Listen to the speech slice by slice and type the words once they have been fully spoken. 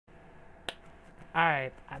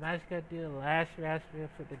Alright, I'm just gonna do the last recipe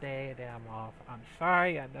for the day and then I'm off. I'm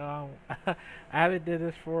sorry, I know I haven't did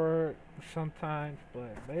this for sometimes,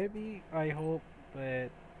 but maybe I hope that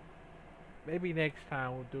maybe next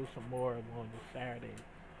time we'll do some more on the Saturday.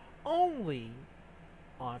 Only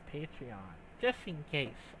on Patreon. Just in case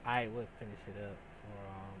I would finish it up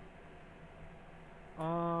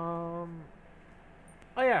for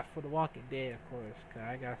oh yeah, for The Walking Dead of course, 'cause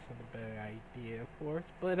I got some better idea of course.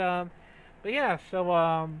 But yeah,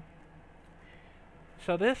 so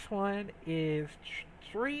this one is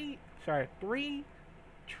three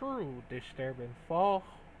true disturbing fall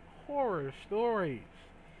horror stories,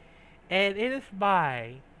 and it is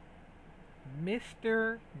by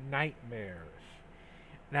Mr. Nightmares.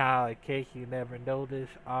 Now, in case you never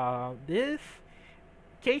noticed, in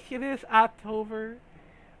case it is October,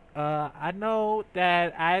 I know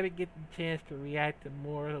that I haven't get the chance to react to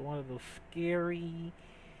more of one of those scary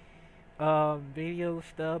video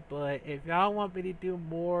stuff, but if y'all want me to do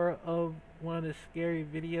more of one of the scary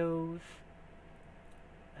videos,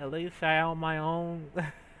 at least I on my own,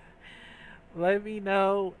 let me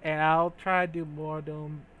know and I'll try to do more of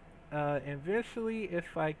them eventually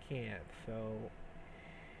if I can. So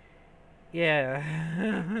yeah,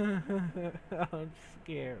 I'm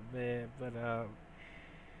scared, man. But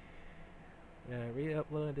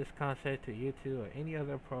re-uploading this content to YouTube or any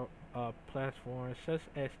other platform such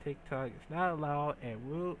as TikTok is not allowed and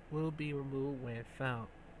will be removed when found,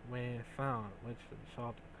 which is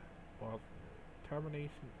assault or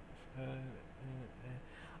termination.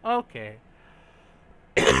 Okay.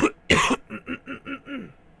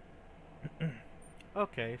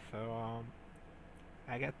 Okay, so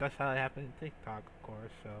I guess that's how it happened in TikTok, of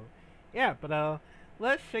course. So yeah, but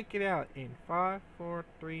let's check it out in five, four,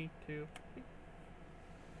 three, two.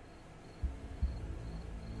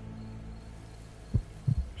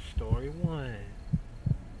 Story one.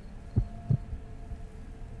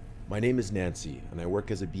 My name is Nancy, and I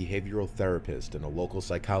work as a behavioral therapist in a local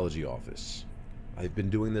psychology office. I've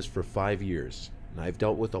been doing this for 5 years, and I've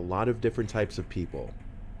dealt with a lot of different types of people.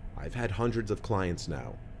 I've had hundreds of clients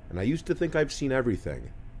now, and I used to think I've seen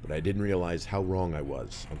everything, but I didn't realize how wrong I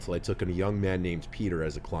was until I took in a young man named Peter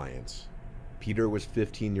as a client. Peter was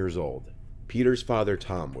 15 years old. Peter's father,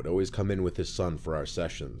 Tom, would always come in with his son for our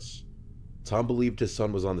sessions. Tom believed his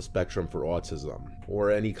son was on the spectrum for autism, or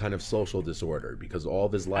any kind of social disorder, because all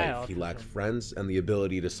of his I life had he lacked autism. friends and the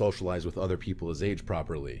ability to socialize with other people his age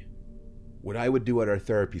properly. What I would do at our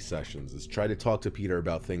therapy sessions is try to talk to Peter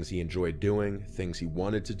about things he enjoyed doing, things he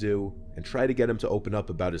wanted to do, and try to get him to open up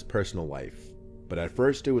about his personal life. But at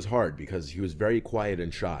first it was hard because he was very quiet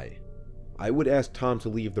and shy. I would ask Tom to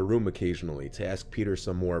leave the room occasionally to ask Peter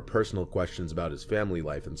some more personal questions about his family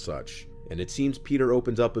life and such, and it seems Peter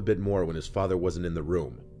opened up a bit more when his father wasn't in the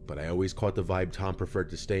room, but I always caught the vibe Tom preferred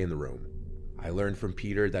to stay in the room. I learned from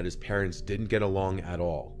Peter that his parents didn't get along at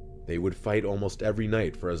all. They would fight almost every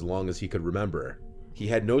night for as long as he could remember. He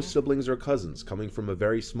had no Mhm. siblings or cousins, coming from a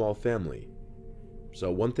very small family. So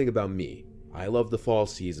one thing about me, I love the fall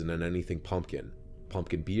season and anything pumpkin.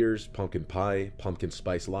 Pumpkin beers, pumpkin pie, pumpkin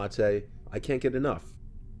spice latte, I can't get enough.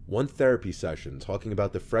 One therapy session talking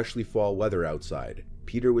about the freshly fall weather outside,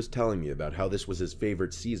 Peter was telling me about how this was his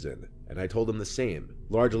favorite season, and I told him the same,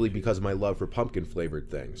 largely because of my love for pumpkin flavored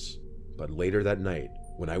things. But later that night,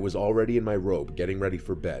 when I was already in my robe getting ready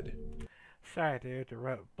for bed, Sorry to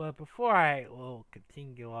interrupt, but before I will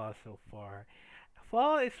continue on so far,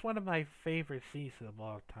 fall is one of my favorite seasons of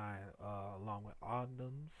all time, along with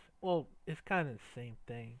autumns. Well, it's kind of the same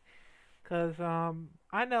thing, cause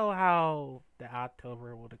I know how the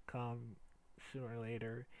October would come sooner or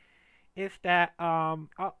later. It's that I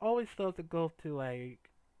always love to go to like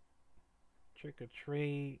trick or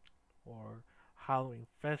treat or Halloween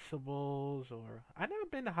festivals, or I never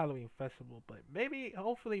been to Halloween festival, but maybe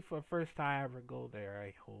hopefully for the first time I ever go there.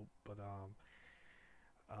 I hope, but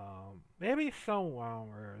maybe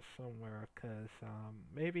somewhere, cause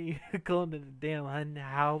maybe going to the damn hunting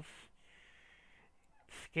house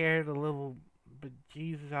scared a little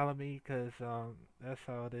bejesus out of me, cause that's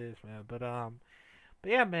how it is, man. But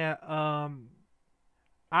yeah, man.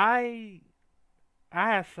 I I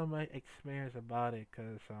had so much experience about it,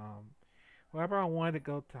 cause whenever I wanted to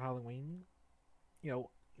go to Halloween, you know,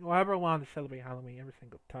 whenever I wanted to celebrate Halloween every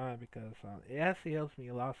single time, because it actually helps me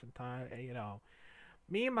a lot sometimes. And,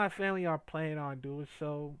 me and my family are planning on doing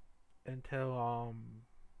so until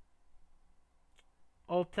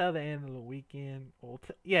till the end of the weekend. Well,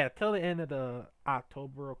 yeah, till the end of the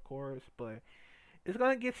October, of course. But it's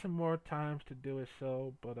gonna get some more times to do it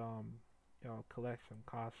so. But collect some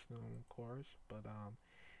costume, of course. But that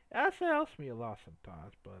actually helps me a lot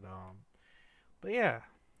sometimes. But But yeah,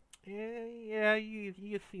 yeah,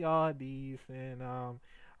 you see all these, and I'm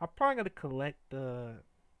probably gonna collect the.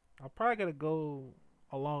 I'm probably gonna go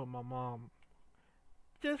along with my mom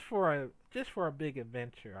just for a big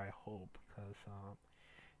adventure. I hope, because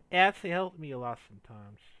it actually helped me a lot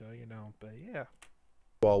sometimes. So but yeah.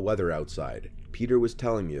 Fall weather outside. Peter was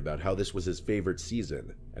telling me about how this was his favorite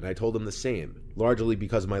season, and I told him the same, largely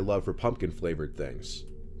because of my love for pumpkin flavored things.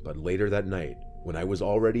 But later that night, when I was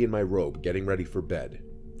already in my robe getting ready for bed,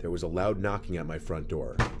 there was a loud knocking at my front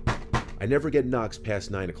door. I never get knocks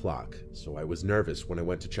past 9 o'clock, so I was nervous when I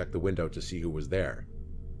went to check the window to see who was there.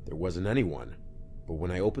 There wasn't anyone, but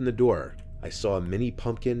when I opened the door, I saw a mini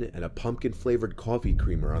pumpkin and a pumpkin flavored coffee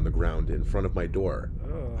creamer on the ground in front of my door.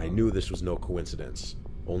 I Oh, knew this was no coincidence.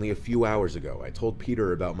 Only a few hours ago, I told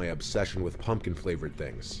Peter about my obsession with pumpkin flavored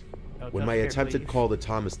things. no When jump my scare, attempted please. call to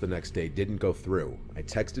Thomas the next day didn't go through, I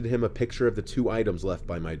texted him a picture of the two items left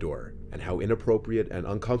by my door, and how inappropriate and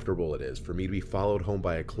uncomfortable it is for me to be followed home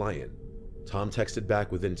by a client. Tom texted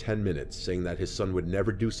back within 10 minutes saying that his son would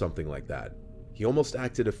never do something like that. He almost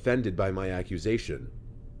acted offended by my accusation.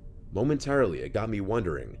 Momentarily, it got me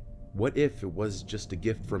wondering, what if it was just a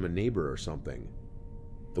gift from a neighbor or something?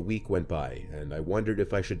 The week went by, and I wondered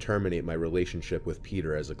if I should terminate my relationship with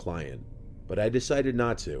Peter as a client, but I decided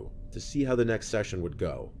not to see how the next session would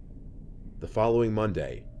go. The following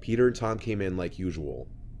Monday, Peter and Tom came in like usual.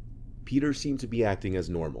 Peter seemed to be acting as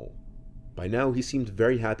normal. By now, he seemed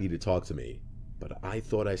very happy to talk to me, but I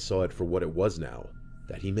thought I saw it for what it was now,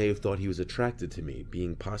 that he may have thought he was attracted to me,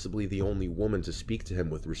 being possibly the only woman to speak to him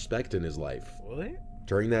with respect in his life. What?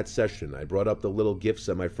 During that session, I brought up the little gifts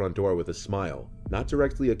at my front door with a smile, not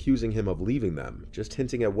directly accusing him of leaving them, just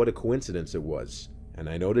hinting at what a coincidence it was, and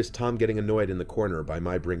I noticed Tom getting annoyed in the corner by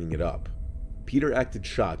my bringing it up. Peter acted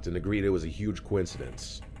shocked and agreed it was a huge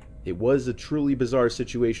coincidence. It was a truly bizarre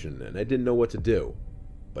situation, and I didn't know what to do.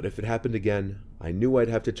 But if it happened again, I knew I'd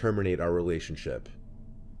have to terminate our relationship.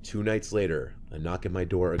 2 nights later, a knock at my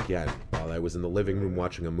door again while I was in the living room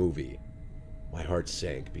watching a movie. My heart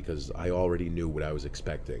sank because I already knew what I was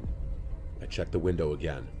expecting. I checked the window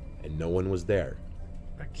again, and no one was there.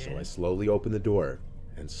 So I Okay. slowly opened the door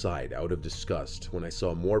and sighed out of disgust when I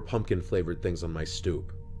saw more pumpkin-flavored things on my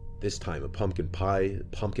stoop. This time a pumpkin pie,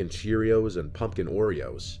 pumpkin Cheerios, and pumpkin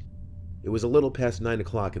Oreos. It was a little past 9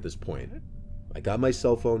 o'clock at this point. I got my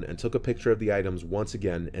cell phone and took a picture of the items once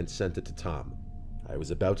again and sent it to Tom. I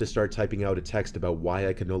was about to start typing out a text about why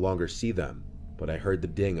I could no longer see them, but I heard the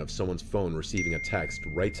ding of someone's phone receiving a text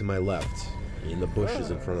right to my left, in the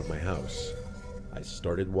bushes in front of my house. I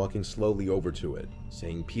started walking slowly over to it,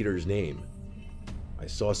 saying Peter's name. I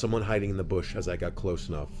saw someone hiding in the bush as I got close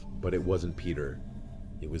enough, but it wasn't Peter.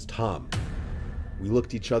 It was Tom. We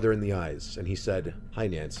looked each other in the eyes, and he said, "Hi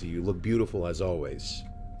Nancy, you look beautiful as always."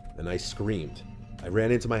 And I screamed. I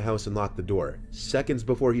ran into my house and locked the door, seconds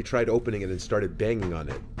before he tried opening it and started banging on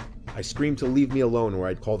it. I screamed to leave me alone or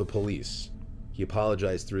I'd call the police. He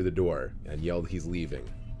apologized through the door and yelled he's leaving.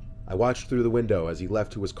 I watched through the window as he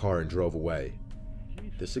left to his car and drove away.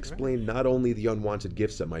 Jesus This Christ. explained not only the unwanted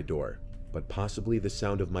gifts at my door, but possibly the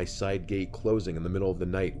sound of my side gate closing in the middle of the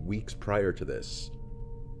night weeks prior to this.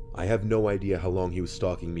 I have no idea how long he was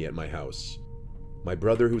stalking me at my house. My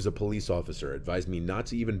brother, who's a police officer, advised me not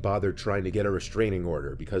to even bother trying to get a restraining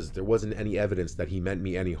order because there wasn't any evidence that he meant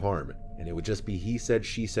me any harm, and it would just be he said,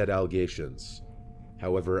 she said allegations.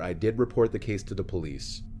 However, I did report the case to the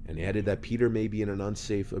police, and added that Peter may be in an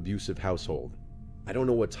unsafe, abusive household. I don't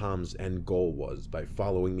know what Tom's end goal was by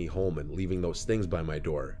following me home and leaving those things by my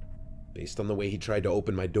door. Based on the way he tried to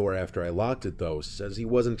open my door after I locked it, though, says he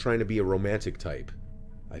wasn't trying to be a romantic type.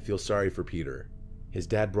 I feel sorry for Peter. His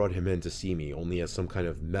dad brought him in to see me only as some kind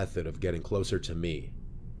of method of getting closer to me.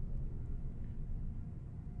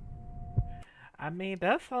 I mean,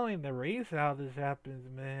 that's only the reason how this happens,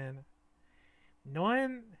 man.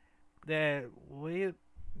 Knowing that we,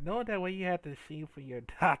 knowing that what you have to see for your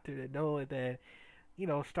doctor to know that,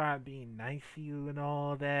 start being nice to you and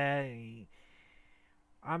all that. And,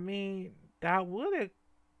 I mean, that would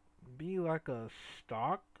be like a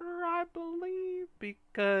stalker, I believe,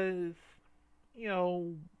 because you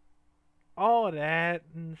know all that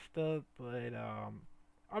and stuff. But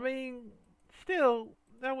I mean, still,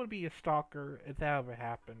 that would be a stalker if that ever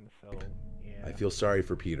happened. So I yeah, feel sorry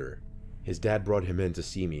for Peter. His dad brought him in to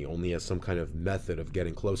see me only as some kind of method of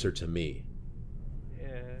getting closer to me.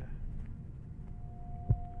 yeah.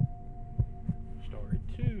 Story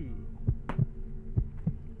two.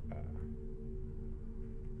 Uh,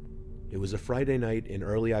 It was a Friday night in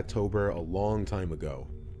early October a long time ago.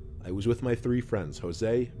 I was with my 3 friends,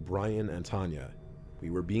 Jose, Brian, and Tanya. We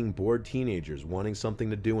were being bored teenagers wanting something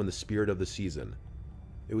to do in the spirit of the season.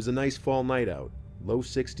 It was a nice fall night out, low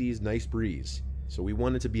 60s, nice breeze, so we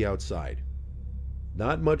wanted to be outside.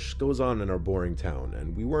 Not much goes on in our boring town,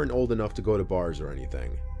 and we weren't old enough to go to bars or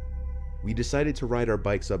anything. We decided to ride our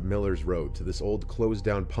bikes up Miller's Road to this old closed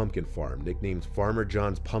down pumpkin farm nicknamed Farmer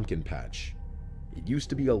John's Pumpkin Patch. It used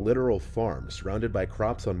to be a literal farm surrounded by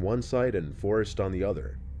crops on one side and forest on the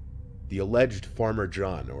other. The alleged Farmer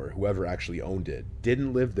John, or whoever actually owned it,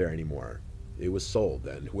 didn't live there anymore. It was sold,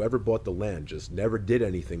 and whoever bought the land just never did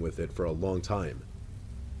anything with it for a long time.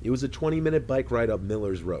 It was a 20-minute bike ride up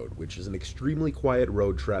Miller's Road, which is an extremely quiet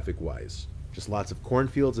road traffic-wise. Just lots of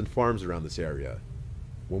cornfields and farms around this area.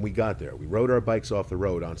 When we got there, we rode our bikes off the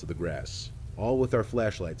road onto the grass, all with our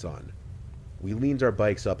flashlights on. We leaned our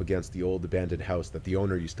bikes up against the old abandoned house that the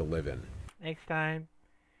owner used to live in. Next time,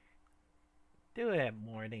 do it at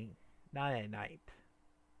morning, not at night.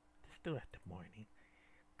 Just do it at the morning.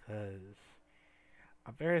 Because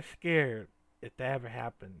I'm very scared if that ever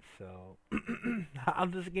happens, so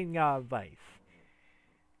I'm just giving y'all advice.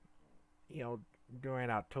 You know, during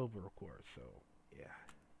October, of course, so yeah.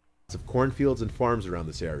 Lots of cornfields and farms around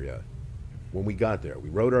this area. When we got there, we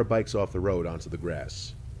rode our bikes off the road onto the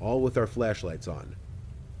grass, all with our flashlights on.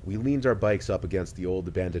 We leaned our bikes up against the old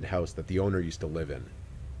abandoned house that the owner used to live in.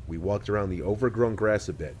 We walked around the overgrown grass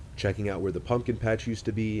a bit, checking out where the pumpkin patch used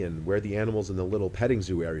to be and where the animals in the little petting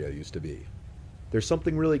zoo area used to be. There's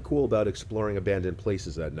something really cool about exploring abandoned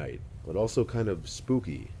places at night, but also kind of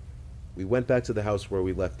spooky. We went back to the house where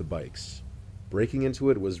we left the bikes. Breaking into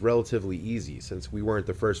it was relatively easy since we weren't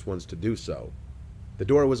the first ones to do so. The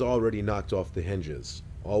door was already knocked off the hinges.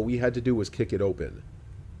 All we had to do was kick it open.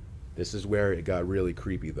 This is where it got really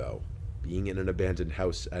creepy though, being in an abandoned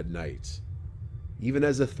house at night. Even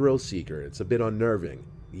as a thrill seeker, it's a bit unnerving,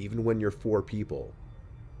 even when you're 4 people.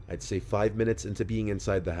 I'd say 5 minutes into being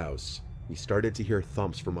inside the house, we started to hear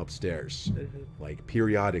thumps from upstairs. Like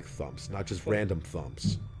periodic thumps, not just random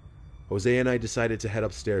thumps. Jose and I decided to head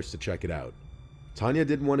upstairs to check it out. Tanya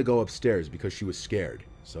didn't want to go upstairs because she was scared,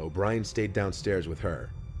 so Brian stayed downstairs with her.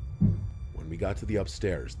 When we got to the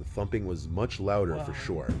upstairs, the thumping was much louder for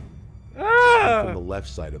sure. From the left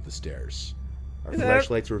side of the stairs. Our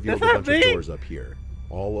flashlights revealed a bunch of doors up here,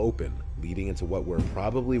 all open, leading into what were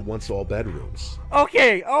probably once all bedrooms.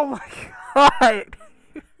 Okay, oh my god!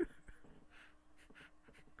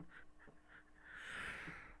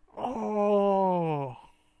 Oh,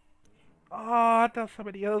 I thought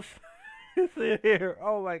somebody else is in here.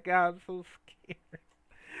 Oh my god, I'm so scared.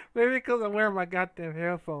 Maybe because I'm wearing my goddamn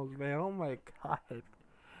headphones, man. Oh my god.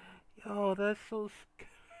 Yo, that's so scary.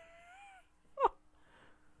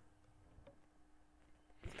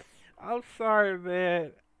 I'm sorry,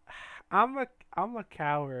 man. I'm a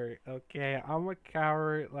coward, okay? I'm a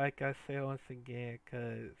coward, like I say once again,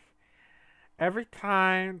 'cause every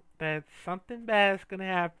time that something bad's gonna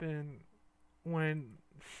happen when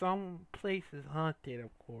some place is haunted, of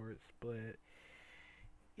course, but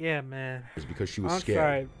yeah, man. It was because she was I'm scared,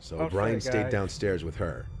 sorry. so I'm Brian sorry, stayed guys. downstairs with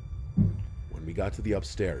her. When we got to the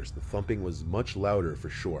upstairs, the thumping was much louder for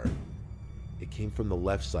sure. It came from the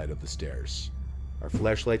left side of the stairs. Our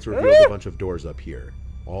flashlights revealed a bunch of doors up here,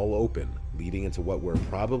 all open, leading into what were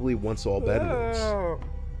probably once all bedrooms. Oh.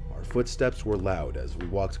 Our footsteps were loud as we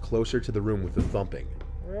walked closer to the room with the thumping.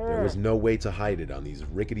 There was no way to hide it on these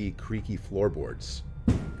rickety, creaky floorboards.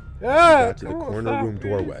 We got to the corner room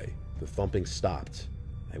doorway. The thumping stopped.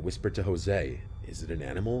 I whispered to Jose, "Is it an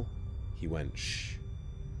animal?" He went, "Shh."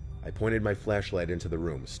 I pointed my flashlight into the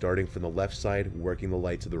room, starting from the left side, working the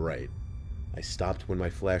light to the right. I stopped when my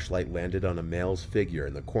flashlight landed on a male's figure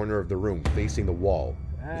in the corner of the room facing the wall,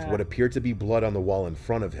 with what appeared to be blood on the wall in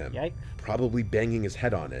front of him, Yikes. probably banging his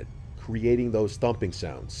head on it, creating those thumping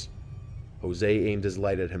sounds. Jose aimed his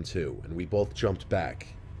light at him too, and we both jumped back.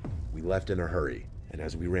 We left in a hurry, and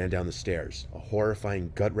as we ran down the stairs, a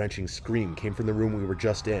horrifying, gut-wrenching scream came from the room we were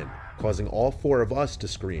just in, causing all 4 of us to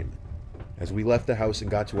scream. As we left the house and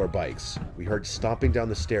got to our bikes, we heard stomping down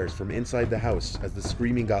the stairs from inside the house as the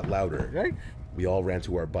screaming got louder. Yikes. We all ran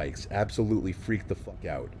to our bikes, absolutely freaked the fuck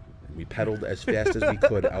out, and we pedaled as fast as we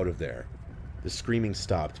could out of there. The screaming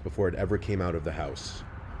stopped before it ever came out of the house.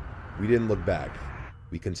 We didn't look back.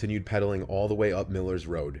 We continued pedaling all the way up Miller's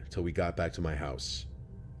Road till we got back to my house.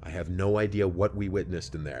 I have no idea what we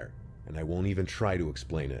witnessed in there, and I won't even try to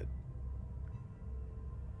explain it.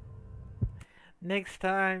 Next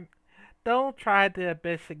time, don't try to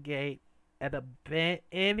investigate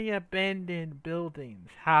any abandoned buildings,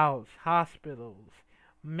 hospitals,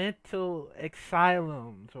 mental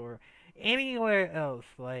asylums, or anywhere else.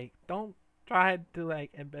 Like, don't try to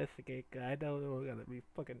like investigate. 'Cause I know we're gonna be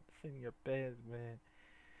fucking sitting in your beds, man.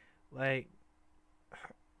 Like,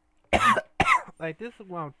 like this is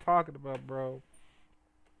what I'm talking about, bro.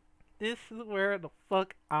 This is where the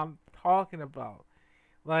fuck I'm talking about.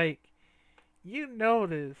 Like, you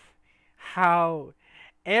notice how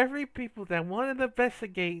every people that want to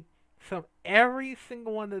investigate every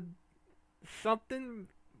single one of something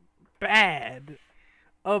bad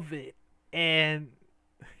of it, and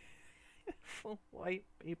some white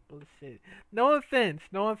people shit. No offense,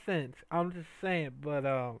 no offense. I'm just saying, but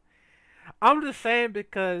I'm just saying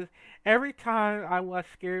because every time I watch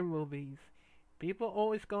scary movies, people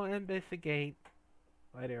always go investigate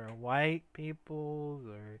whether white people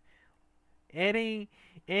or any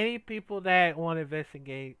any people that want to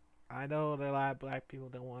investigate. I know there are a lot of black people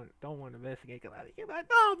that don't want to investigate. Cause you're like,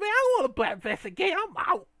 no man, I don't want to investigate. I'm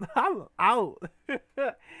out. I'm out.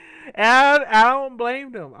 And I don't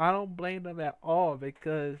blame them. I don't blame them at all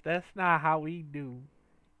because that's not how we do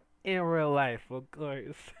in real life, of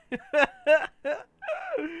course.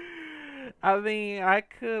 I mean, I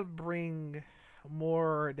could bring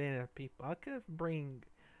more than people. I could bring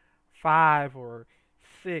five or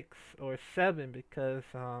six or seven because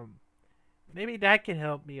maybe that can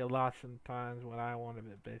help me a lot sometimes when I want to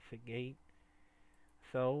investigate.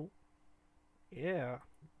 So yeah,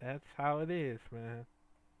 that's how it is, man.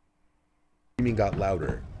 Screaming got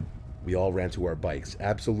louder. We all ran to our bikes,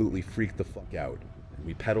 absolutely freaked the fuck out, and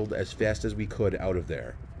we pedaled as fast as we could out of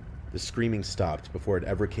there. The screaming stopped before it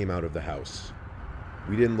ever came out of the house.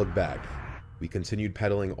 We didn't look back. We continued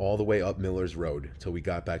pedaling all the way up Miller's Road till we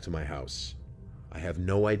got back to my house. I have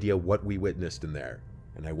no idea what we witnessed in there,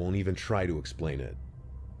 and I won't even try to explain it.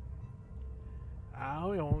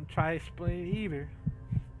 I don't try to explain it either.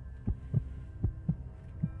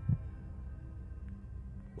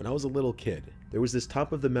 When I was a little kid, there was this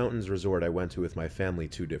top of the mountains resort I went to with my family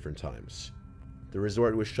 2 different times. The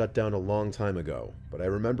resort was shut down a long time ago, but I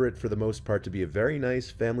remember it for the most part to be a very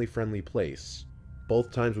nice, family-friendly place.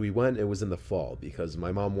 Both times we went, it was in the fall, because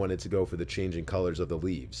my mom wanted to go for the changing colors of the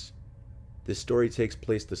leaves. This story takes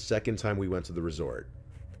place the second time we went to the resort.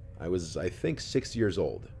 I was, I think, 6 years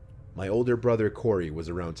old. My older brother Corey was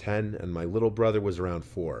around 10, and my little brother was around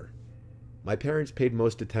 4. My parents paid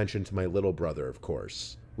most attention to my little brother, of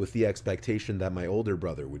course, with the expectation that my older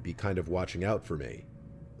brother would be kind of watching out for me.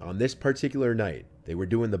 On this particular night, they were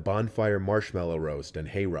doing the bonfire marshmallow roast and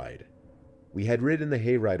hayride. We had ridden the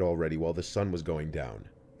hayride already while the sun was going down.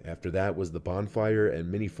 After that was the bonfire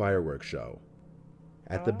and mini fireworks show.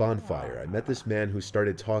 At the bonfire, I met this man who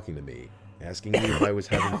started talking to me, asking me if I was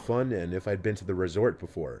having fun and if I'd been to the resort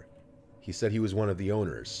before. He said he was one of the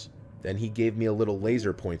owners. Then he gave me a little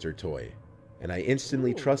laser pointer toy, and I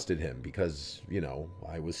instantly trusted him because, you know,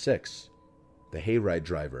 I was 6. The hayride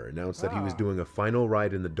driver announced that he was doing a final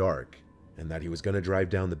ride in the dark, and that he was going to drive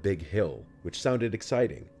down the big hill, which sounded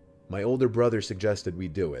exciting. My older brother suggested we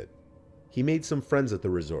do it. He made some friends at the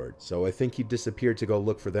resort, so I think he disappeared to go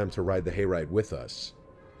look for them to ride the hayride with us.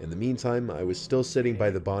 In the meantime, I was still sitting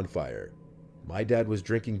by the bonfire. My dad was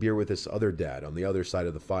drinking beer with this other dad on the other side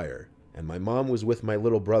of the fire, and my mom was with my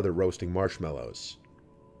little brother roasting marshmallows.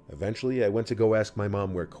 Eventually, I went to go ask my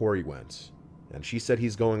mom where Corey went, and she said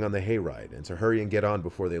he's going on the hayride and to hurry and get on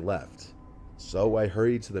before they left. So I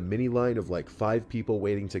hurried to the mini line of like 5 people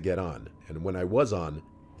waiting to get on, and when I was on,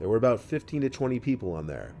 there were about 15 to 20 people on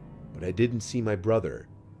there, but I didn't see my brother.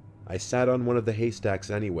 I sat on one of the haystacks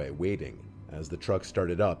anyway, waiting, as the truck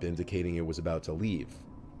started up, indicating it was about to leave.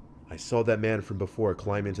 I saw that man from before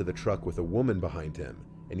climb into the truck with a woman behind him,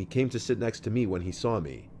 and he came to sit next to me when he saw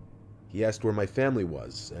me. He asked where my family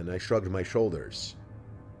was, and I shrugged my shoulders.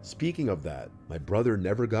 Speaking of that, my brother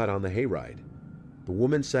never got on the hayride. The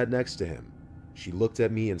woman sat next to him. She looked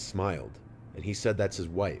at me and smiled, and he said that's his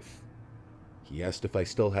wife. He asked if I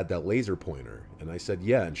still had that laser pointer, and I said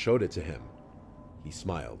yeah and showed it to him. He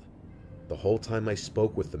smiled. The whole time I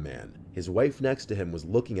spoke with the man, his wife next to him was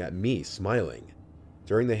looking at me, smiling.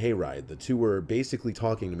 During the hayride, the two were basically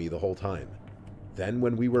talking to me the whole time. Then,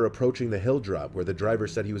 when we were approaching the hill drop where the driver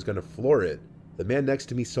said he was going to floor it, the man next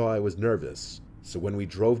to me saw I was nervous. So when we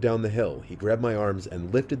drove down the hill, he grabbed my arms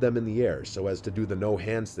and lifted them in the air so as to do the no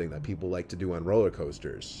hands thing that people like to do on roller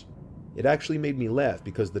coasters. It actually made me laugh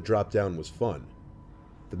because the drop down was fun.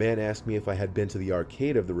 The man asked me if I had been to the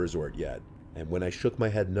arcade of the resort yet, and when I shook my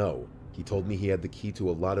head no, he told me he had the key to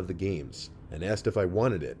a lot of the games, and asked if I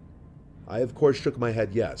wanted it. I of course shook my head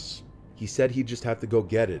yes. He said he'd just have to go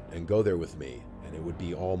get it and go there with me, and it would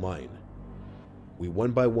be all mine. We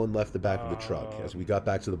one by one left the back of the truck as we got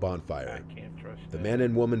back to the bonfire. The man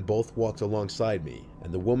and woman both walked alongside me,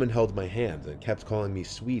 and the woman held my hand and kept calling me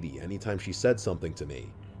sweetie anytime she said something to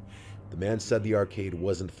me. The man said the arcade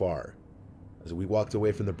wasn't far. As we walked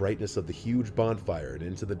away from the brightness of the huge bonfire and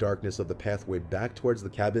into the darkness of the pathway back towards the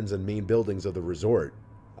cabins and main buildings of the resort,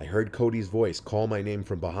 I heard Cody's voice call my name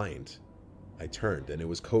from behind. I turned, and it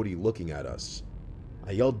was Cody looking at us.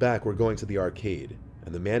 I yelled back, "We're going to the arcade,"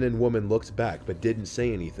 and the man and woman looked back but didn't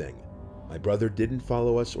say anything. My brother didn't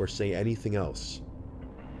follow us or say anything else.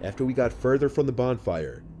 After we got further from the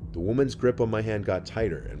bonfire, the woman's grip on my hand got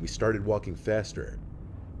tighter and we started walking faster.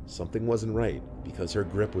 Something wasn't right, because her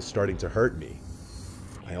grip was starting to hurt me.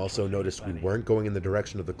 I also noticed we weren't going in the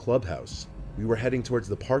direction of the clubhouse. We were heading towards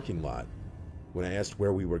the parking lot. When I asked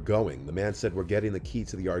where we were going, the man said we're getting the key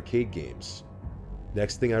to the arcade games.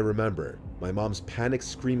 Next thing I remember, my mom's panicked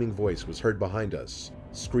screaming voice was heard behind us,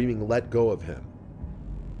 screaming, "Let go of him."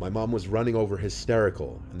 My mom was running over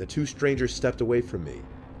hysterical, and the two strangers stepped away from me,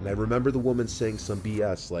 and I remember the woman saying some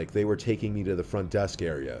BS like they were taking me to the front desk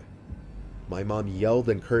area. My mom yelled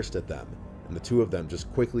and cursed at them, and the two of them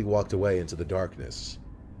just quickly walked away into the darkness.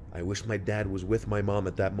 I wish my dad was with my mom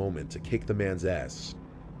at that moment to kick the man's ass.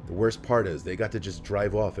 The worst part is they got to just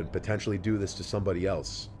drive off and potentially do this to somebody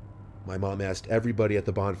else. My mom asked everybody at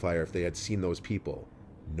the bonfire if they had seen those people.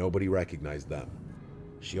 Nobody recognized them.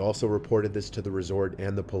 She also reported this to the resort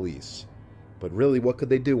and the police. But really, what could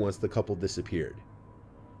they do once the couple disappeared?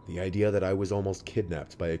 The idea that I was almost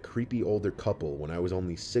kidnapped by a creepy older couple when I was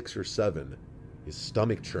only 6 or 7 is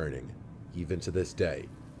stomach churning, even to this day.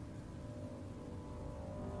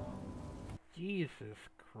 Jesus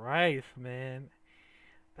Christ, man.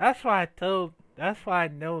 That's why I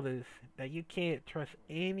noticed that you can't trust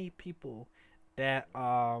any people that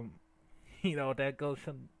that goes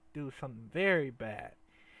some do something very bad.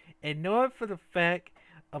 And knowing for the fact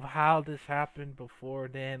of how this happened before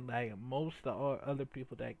then, like most of the other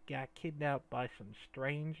people that got kidnapped by some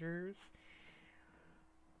strangers,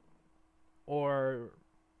 or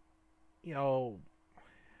you know,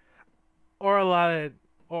 or a lot of,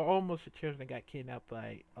 or almost the children that got kidnapped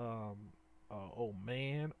by a old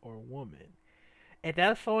man or woman. And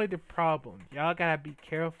that's only the problem. Y'all gotta be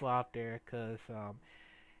careful out there, cause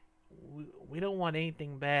we don't want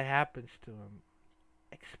anything bad happens to them,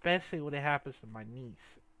 especially when it happens to my niece,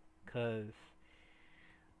 cause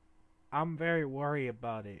I'm very worried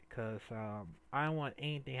about it, cause I don't want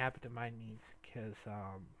anything happen to my niece, cause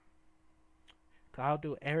I'll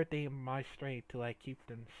do everything in my strength to like keep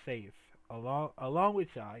them safe. Along with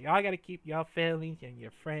y'all, y'all gotta keep y'all families and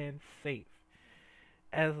your friends safe.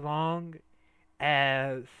 As long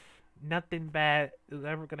as nothing bad is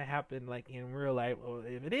ever gonna happen like in real life, or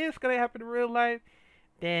if it is gonna happen in real life,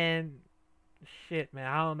 then shit, man,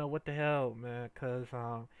 I don't know what the hell, man, cause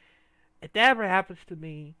if that ever happens to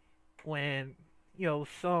me, when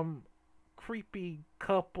some creepy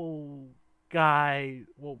couple guy,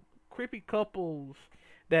 well, creepy couples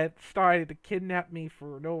that started to kidnap me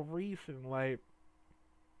for no reason, like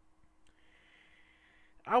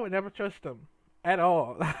I would never trust them at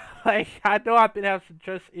all. Like I know I've been having some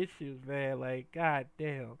trust issues, man. Like god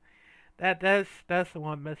damn. That's the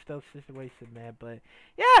one messed up situation, man. But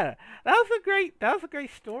yeah, that was a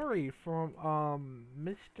great story from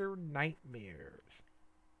Mr. Nightmares.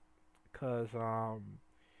 Cause I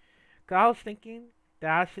was thinking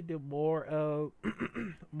that I should do more of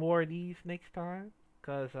more of these next time.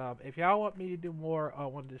 Cause if y'all want me to do more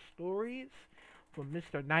one of the stories from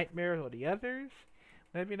Mr. Nightmares or the others,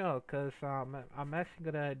 let me know. Cause I'm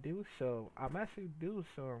actually gonna do so. I'm actually do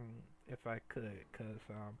some if I could. Cause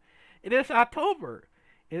it is October.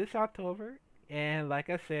 It is October, and like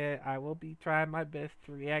I said, I will be trying my best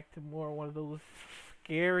to react to more one of those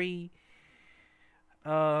scary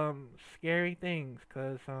scary things.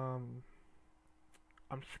 Cause I'm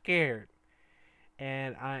scared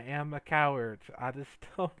and I am a coward. So I just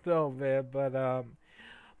don't know, man.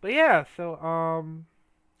 But yeah. So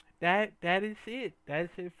that is it. That is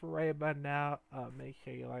it for right about now. Make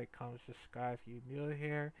sure you like, comment, subscribe if you're new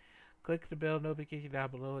here. Click the bell notification down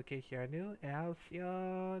below in case you're new, and I'll see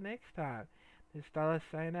y'all next time. This is Dallas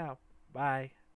signing out. Bye.